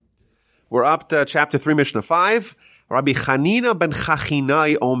We're up to chapter 3, Mishnah 5. Rabbi Chanina ben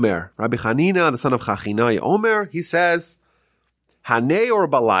Chachinai Omer. Rabbi Chanina, the son of Chachinai Omer, he says, Hanei or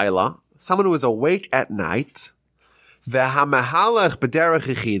balayla, someone who is awake at night, ve'hamahalech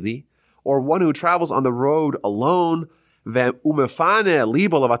b'derech yichidi, or one who travels on the road alone, ve'umefane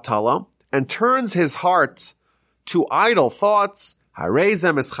libo levatala, and turns his heart to idle thoughts,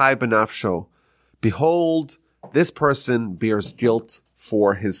 harezem eschai benafsho. Behold, this person bears guilt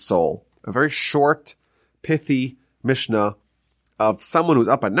for his soul. A very short, pithy Mishnah of someone who's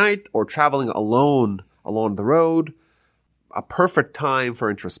up at night or traveling alone along the road. A perfect time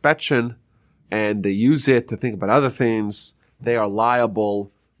for introspection, and they use it to think about other things. They are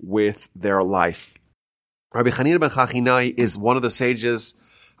liable with their life. Rabbi Chanina ben Chachinai is one of the sages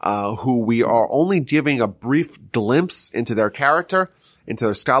who we are only giving a brief glimpse into their character, into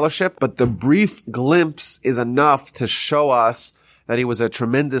their scholarship, but the brief glimpse is enough to show us that he was a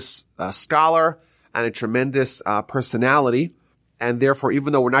tremendous scholar and a tremendous personality. And therefore,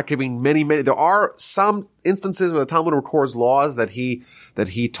 even though we're not giving many, there are some instances where the Talmud records laws that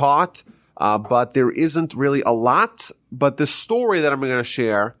he taught, but there isn't really a lot. But the story that I'm going to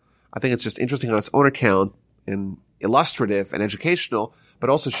share, I think it's just interesting on its own account and illustrative and educational, but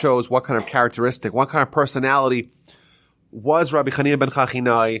also shows what kind of characteristic, what kind of personality was Rabbi Chanina ben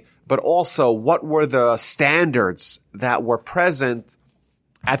Chachinai, but also what were the standards that were present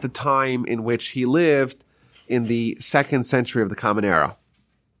at the time in which he lived in the 2nd century of the Common Era.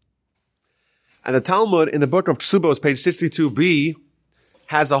 And the Talmud in the book of Ksubos, page 62b,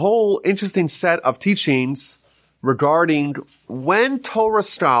 has a whole interesting set of teachings regarding when Torah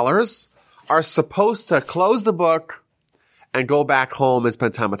scholars are supposed to close the book and go back home and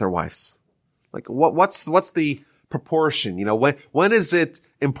spend time with their wives. Like, what's the proportion? You know, when is it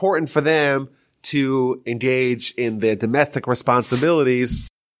important for them to engage in the domestic responsibilities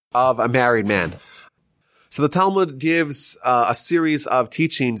of a married man? So the Talmud gives a series of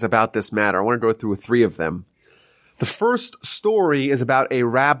teachings about this matter. I want to go through 3 of them. The first story is about a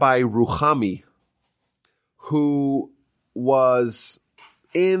Rabbi Ruchami who was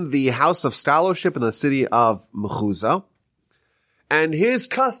in the house of scholarship in the city of Mechuzah, and his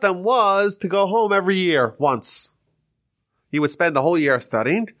custom was to go home every year once. He would spend the whole year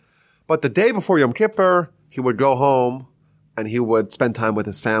studying, but the day before Yom Kippur, he would go home and he would spend time with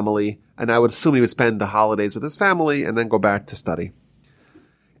his family, and I would assume he would spend the holidays with his family and then go back to study.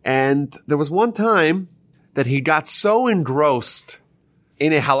 And there was one time that he got so engrossed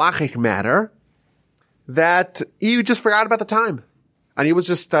in a halachic matter that he just forgot about the time. And he was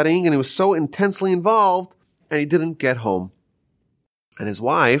just studying, and he was so intensely involved, and he didn't get home. And his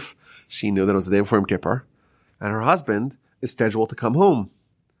wife, she knew that it was the day before Yom Kippur, and her husband is scheduled to come home.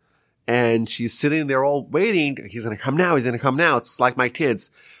 And she's sitting there all waiting. He's going to come now. He's going to come now. It's like my kids.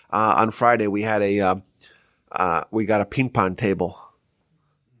 On Friday, we had we got a ping pong table,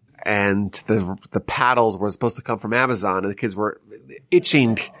 and the paddles were supposed to come from Amazon, and the kids were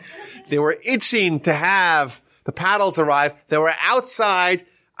itching. They were itching to have the paddles arrive. They were outside.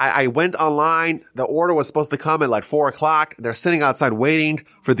 I went online. The order was supposed to come at like 4:00. They're sitting outside waiting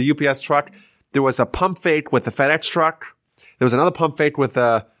for the UPS truck. There was a pump fake with the FedEx truck. There was another pump fake with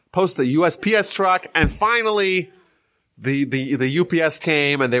the USPS truck. And finally, the UPS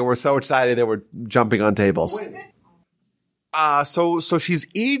came, and they were so excited they were jumping on tables. So she's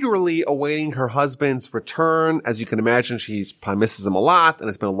eagerly awaiting her husband's return. As you can imagine, she probably misses him a lot, and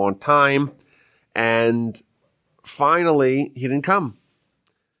it's been a long time. And finally, he didn't come.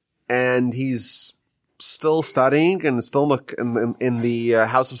 And he's still studying and still in the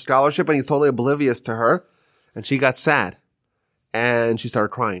house of scholarship, and he's totally oblivious to her. And she got sad, and she started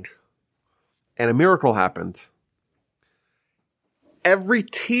crying. And a miracle happened. Every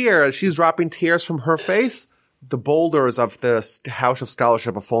tear, she's dropping tears from her face, the boulders of the house of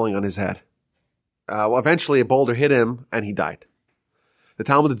scholarship are falling on his head. Eventually a boulder hit him, and he died. The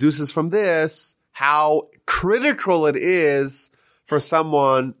Talmud deduces from this how critical it is for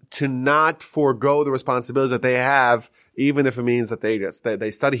someone to not forego the responsibilities that they have, even if it means that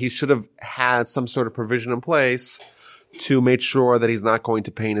they study. He should have had some sort of provision in place to make sure that he's not going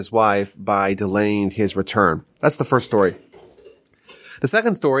to pain his wife by delaying his return. That's the first story. The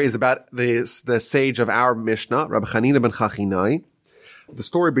second story is about the sage of our Mishnah, Rabbi Chanina ben Chachinai. The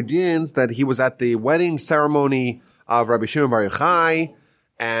story begins that he was at the wedding ceremony of Rabbi Shimon Bar Yochai,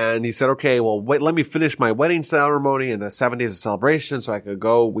 and he said, okay, well, wait, let me finish my wedding ceremony and the 7 days of celebration so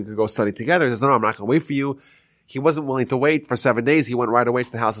we could go study together. He says, no, I'm not going to wait for you. He wasn't willing to wait for 7 days. He went right away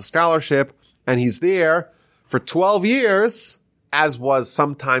to the house of scholarship, and he's there for 12 years, as was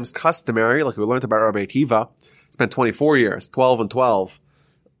sometimes customary, like we learned about Rabbi Akiva. Spent 24 years, 12 and 12.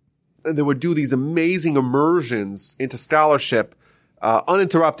 they would do these amazing immersions into scholarship,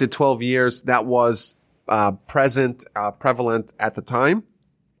 uninterrupted 12 years. That was prevalent at the time.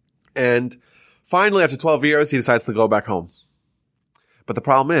 And finally, after 12 years, he decides to go back home. But the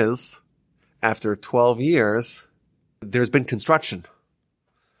problem is, after 12 years, there's been construction.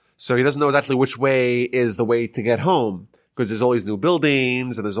 So he doesn't know exactly which way is the way to get home, because there's all these new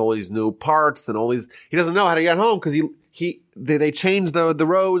buildings and there's all these new parts and all these, he doesn't know how to get home because they changed the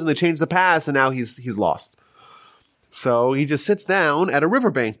roads and they changed the paths, and now he's lost. So he just sits down at a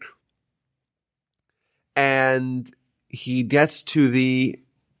riverbank, and he gets to the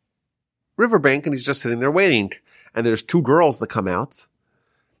riverbank and he's just sitting there waiting. And there's two girls that come out,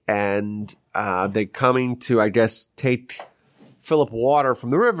 and they're coming to, I guess, fill up water from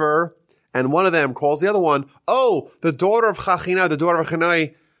the river. And one of them calls the other one, "Oh, the daughter of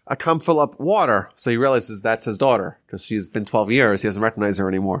Chachinai, come fill up water." So he realizes that's his daughter, because she's been 12 years. He doesn't recognize her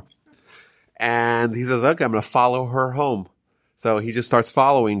anymore. And he says, "Okay, I'm going to follow her home." So he just starts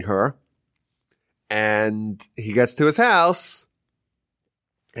following her. And he gets to his house,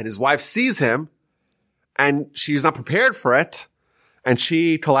 and his wife sees him, and she's not prepared for it, and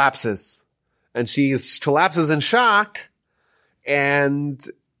she collapses. And she collapses in shock, and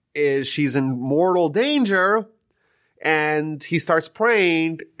she's in mortal danger. And he starts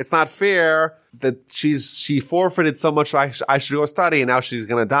praying, it's not fair that she forfeited so much, I should go study, and now she's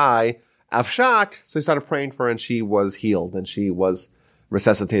going to die of shock. So he started praying for her, and she was healed, and she was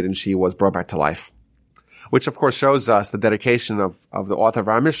resuscitated, and she was brought back to life. Which, of course, shows us the dedication of the author of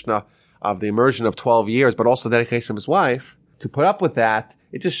our Mishnah, of the immersion of 12 years, but also the dedication of his wife to put up with that.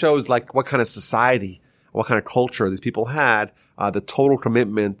 It just shows like what kind of society, what kind of culture these people had, the total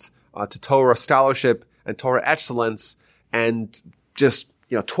commitment to Torah scholarship and Torah excellence, and just,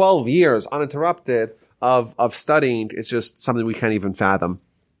 12 years uninterrupted of studying. It's just something we can't even fathom.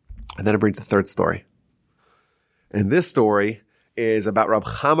 And then it brings the third story. And this story is about Rab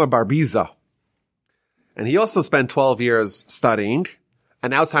Chama bar Biza. And he also spent 12 years studying,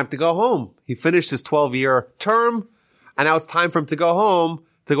 and now it's time to go home. He finished his 12-year term, and now it's time for him to go home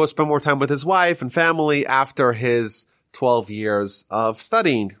to go spend more time with his wife and family after his 12 years of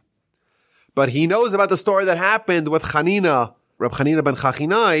studying. But he knows about the story that happened with Chanina, Reb Chanina ben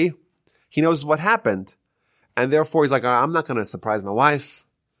Chachinai. He knows what happened. And therefore he's like, I'm not going to surprise my wife.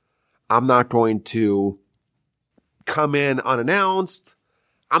 I'm not going to come in unannounced.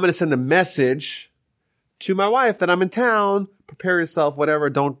 I'm going to send a message to my wife that I'm in town. Prepare yourself, whatever.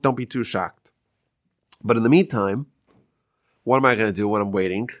 Don't be too shocked. But in the meantime, what am I going to do when I'm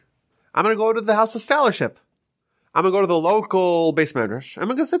waiting? I'm going to go to the house of scholarship. I'm going to go to the local base medrash. I'm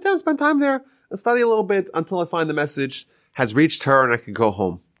going to sit down, spend time there, and study a little bit until I find the message has reached her and I can go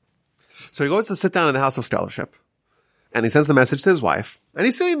home. So he goes to sit down in the house of scholarship, and he sends the message to his wife, and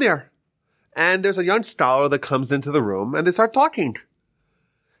he's sitting there. And there's a young scholar that comes into the room, and they start talking.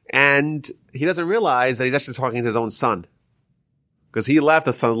 And he doesn't realize that he's actually talking to his own son. Because he left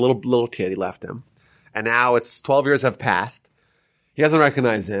the son, little kid, he left him. And now it's 12 years have passed. He doesn't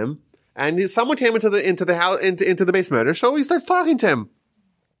recognize him. And someone came into the house, into the base medrash, so he starts talking to him.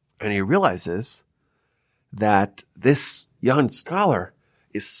 And he realizes that this young scholar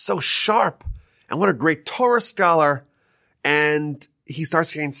is so sharp, and what a great Torah scholar. And he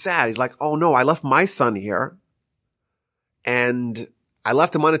starts getting sad. He's like, oh no, I left my son here, and I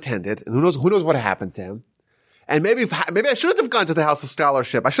left him unattended, and who knows what happened to him. And maybe I shouldn't have gone to the house of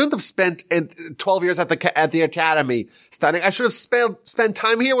scholarship. I shouldn't have spent 12 years at the academy studying. I should have spent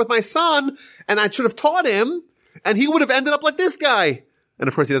time here with my son, and I should have taught him, and he would have ended up like this guy. And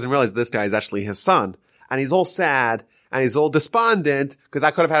of course, he doesn't realize this guy is actually his son. And he's all sad, and he's all despondent, because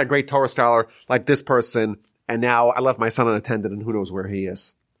I could have had a great Torah scholar like this person, and now I left my son unattended, and who knows where he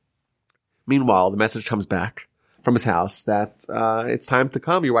is. Meanwhile, the message comes back from his house that it's time to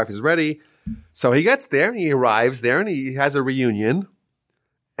come. Your wife is ready. So he gets there, he arrives there, and he has a reunion.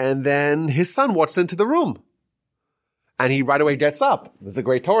 And then his son walks into the room. And he right away gets up. There's a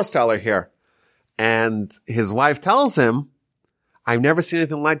great Torah scholar here. And his wife tells him, I've never seen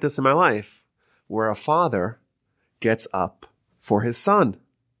anything like this in my life, where a father gets up for his son.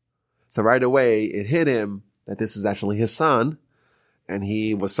 So right away, it hit him that this is actually his son. And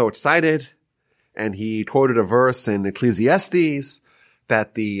he was so excited. And he quoted a verse in Ecclesiastes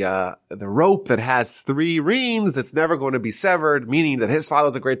that the rope that has 3 reams, it's never going to be severed, meaning that his father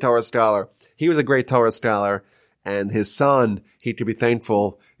was a great Torah scholar. He was a great Torah scholar, and his son, he could be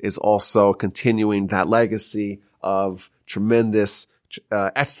thankful, is also continuing that legacy of tremendous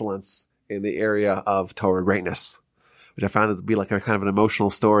excellence in the area of Torah greatness, which I found it to be like a kind of an emotional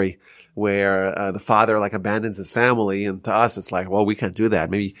story where the father like abandons his family, and to us it's like, well, we can't do that.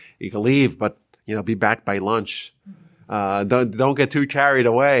 Maybe you can leave, but be back by lunch. Don't get too carried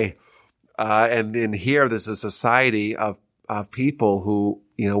away. And in here, there's a society of people who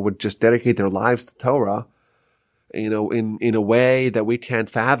would just dedicate their lives to Torah, in a way that we can't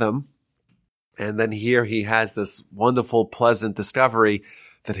fathom. And then here he has this wonderful, pleasant discovery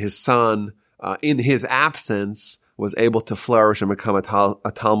that his son, in his absence, was able to flourish and become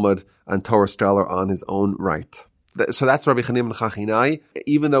a Talmud and Torah scholar on his own right. So that's Rabbi Chanina ben Chachinai.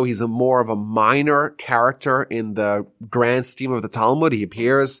 Even though he's more of a minor character in the grand scheme of the Talmud, he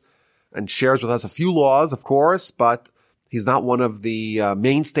appears and shares with us a few laws, of course, but he's not one of the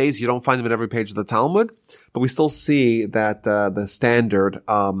mainstays. You don't find him in every page of the Talmud, but we still see that the standard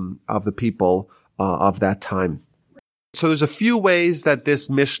of the people of that time. So there's a few ways that this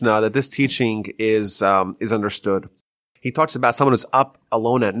Mishnah, that this teaching is understood. He talks about someone who's up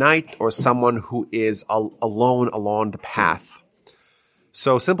alone at night or someone who is alone along the path.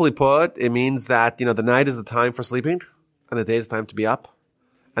 So simply put, it means that, the night is the time for sleeping and the day is the time to be up.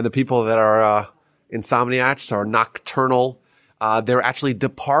 And the people that are insomniacs or nocturnal, they're actually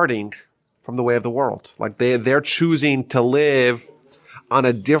departing from the way of the world. Like they're choosing to live on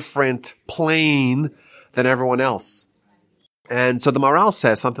a different plane than everyone else. And so the Maharal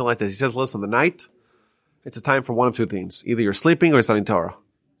says something like this. He says, listen, the night, it's a time for one of two things. Either you're sleeping or you're studying Torah.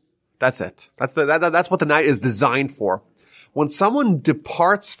 That's it. That's what the night is designed for. When someone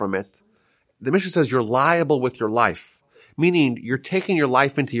departs from it, the Mishnah says you're liable with your life, meaning you're taking your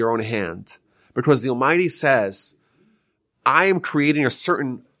life into your own hand, because the Almighty says, I am creating a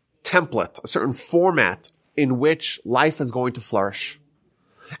certain template, a certain format in which life is going to flourish.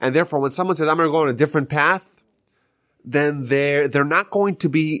 And therefore, when someone says, I'm going to go on a different path, then they're not going to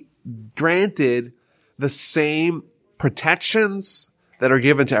be granted the same protections that are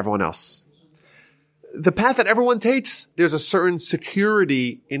given to everyone else. The path that everyone takes, there's a certain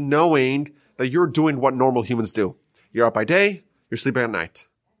security in knowing that you're doing what normal humans do. You're up by day, you're sleeping at night.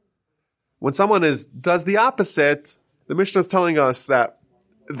 When someone does the opposite, the Mishnah is telling us that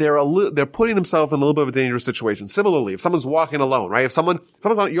they're putting themselves in a little bit of a dangerous situation. Similarly, if someone's walking alone, right? If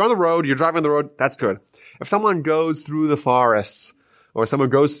you're on the road, you're driving on the road, that's good. If someone goes through the forests, or someone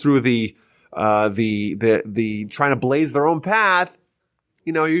goes through the trying to blaze their own path,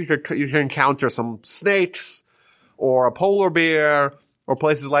 you can encounter some snakes or a polar bear or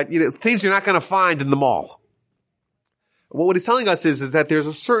places like, things you're not going to find in the mall. What he's telling us is that there's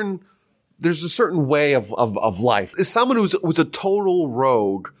a certain way of life. Is someone who's a total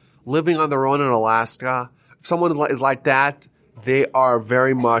rogue living on their own in Alaska, if someone is like that, they are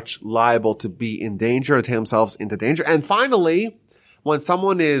very much liable to be in danger and take themselves into danger. And finally, when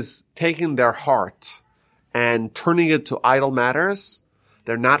someone is taking their heart and turning it to idle matters,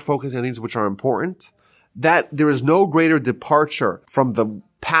 they're not focusing on things which are important, that there is no greater departure from the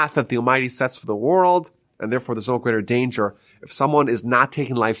path that the Almighty sets for the world, and therefore there's no greater danger. If someone is not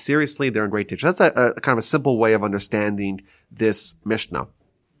taking life seriously, they're in great danger. That's a kind of a simple way of understanding this Mishnah.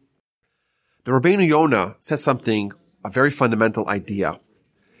 The Rabbeinu Yonah says something, a very fundamental idea.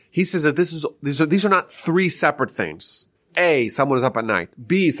 He says that these are not three separate things. A, someone who's up at night.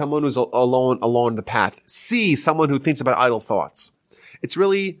 B, someone who's alone along the path. C, someone who thinks about idle thoughts. It's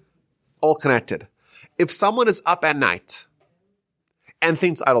really all connected. If someone is up at night and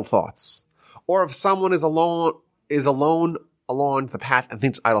thinks idle thoughts, or if someone is alone along the path and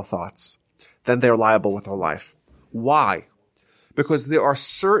thinks idle thoughts, then they're liable with their life. Why? Because there are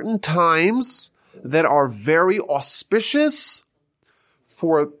certain times that are very auspicious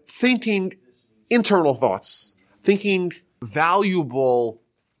for thinking internal thoughts, thinking valuable,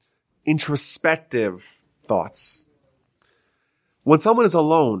 introspective thoughts. When someone is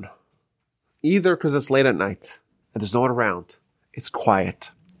alone, either because it's late at night and there's no one around, it's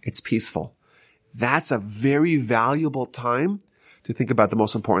quiet, it's peaceful. That's a very valuable time to think about the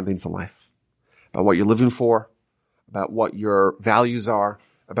most important things in life, about what you're living for, about what your values are,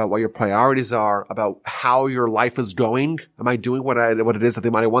 about what your priorities are, about how your life is going. Am I doing what it is that the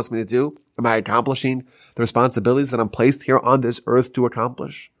Almighty wants me to do? Am I accomplishing the responsibilities that I'm placed here on this earth to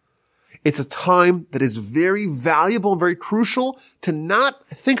accomplish? It's a time that is very valuable and very crucial to not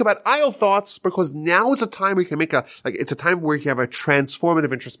think about idle thoughts, because now is a time where you can it's a time where you have a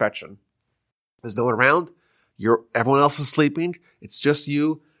transformative introspection. There's no one around. Everyone else is sleeping. It's just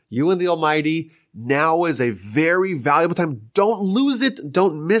you and the Almighty. Now is a very valuable time. Don't lose it.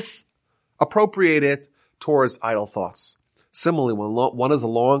 Don't misappropriate it towards idle thoughts. Similarly, when one is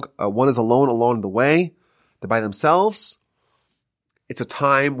alone along the way, they're by themselves. It's a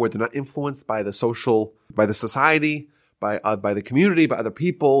time where they're not influenced by the society, by the community, by other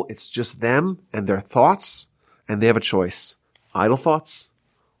people. It's just them and their thoughts, and they have a choice: idle thoughts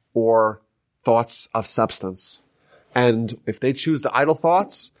or thoughts of substance. And if they choose the idle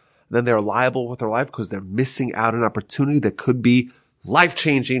thoughts, then they're liable with their life because they're missing out on an opportunity that could be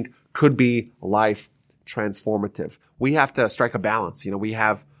life-changing, could be life-transformative. We have to strike a balance. We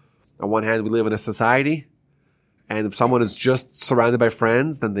have, on one hand, we live in a society, and if someone is just surrounded by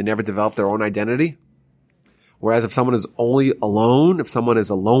friends, then they never develop their own identity. Whereas if someone is only alone, if someone is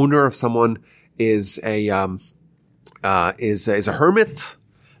a loner, if someone is a hermit,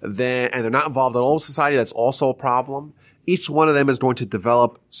 and they're not involved at all with society, that's also a problem. Each one of them is going to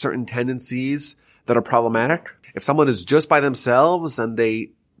develop certain tendencies that are problematic. If someone is just by themselves and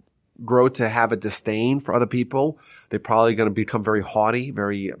they grow to have a disdain for other people, they're probably going to become very haughty,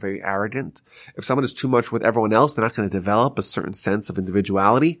 very, very arrogant. If someone is too much with everyone else, they're not going to develop a certain sense of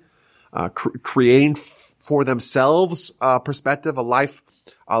individuality, creating for themselves a perspective, a life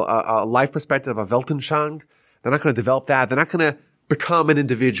perspective, a Weltanschauung. They're not going to develop that. They're not going to become an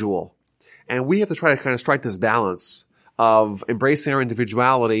individual. And we have to try to kind of strike this balance of embracing our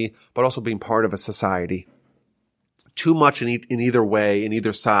individuality, but also being part of a society. Too much in either way, in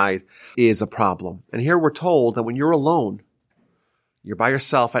either side, is a problem. And here we're told that when you're alone, you're by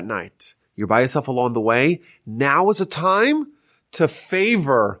yourself at night, you're by yourself along the way, now is a time to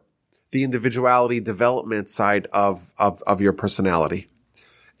favor the individuality development side of your personality.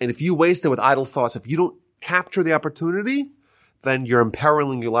 And if you waste it with idle thoughts, if you don't capture the opportunity, then you're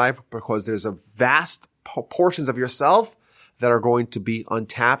imperiling your life because there's a vast portions of yourself that are going to be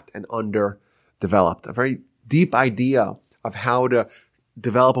untapped and underdeveloped. A very deep idea of how to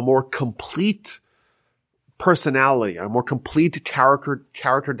develop a more complete personality, a more complete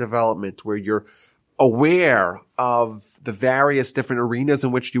character development where you're aware of the various different arenas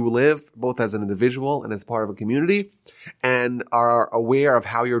in which you live, both as an individual and as part of a community, and are aware of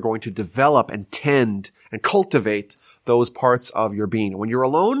how you're going to develop and tend and cultivate those parts of your being. When you're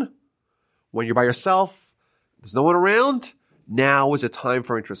alone, when you're by yourself, there's no one around, now is a time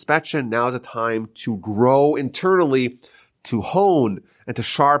for introspection. Now is a time to grow internally, to hone and to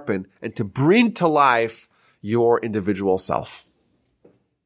sharpen and to bring to life your individual self.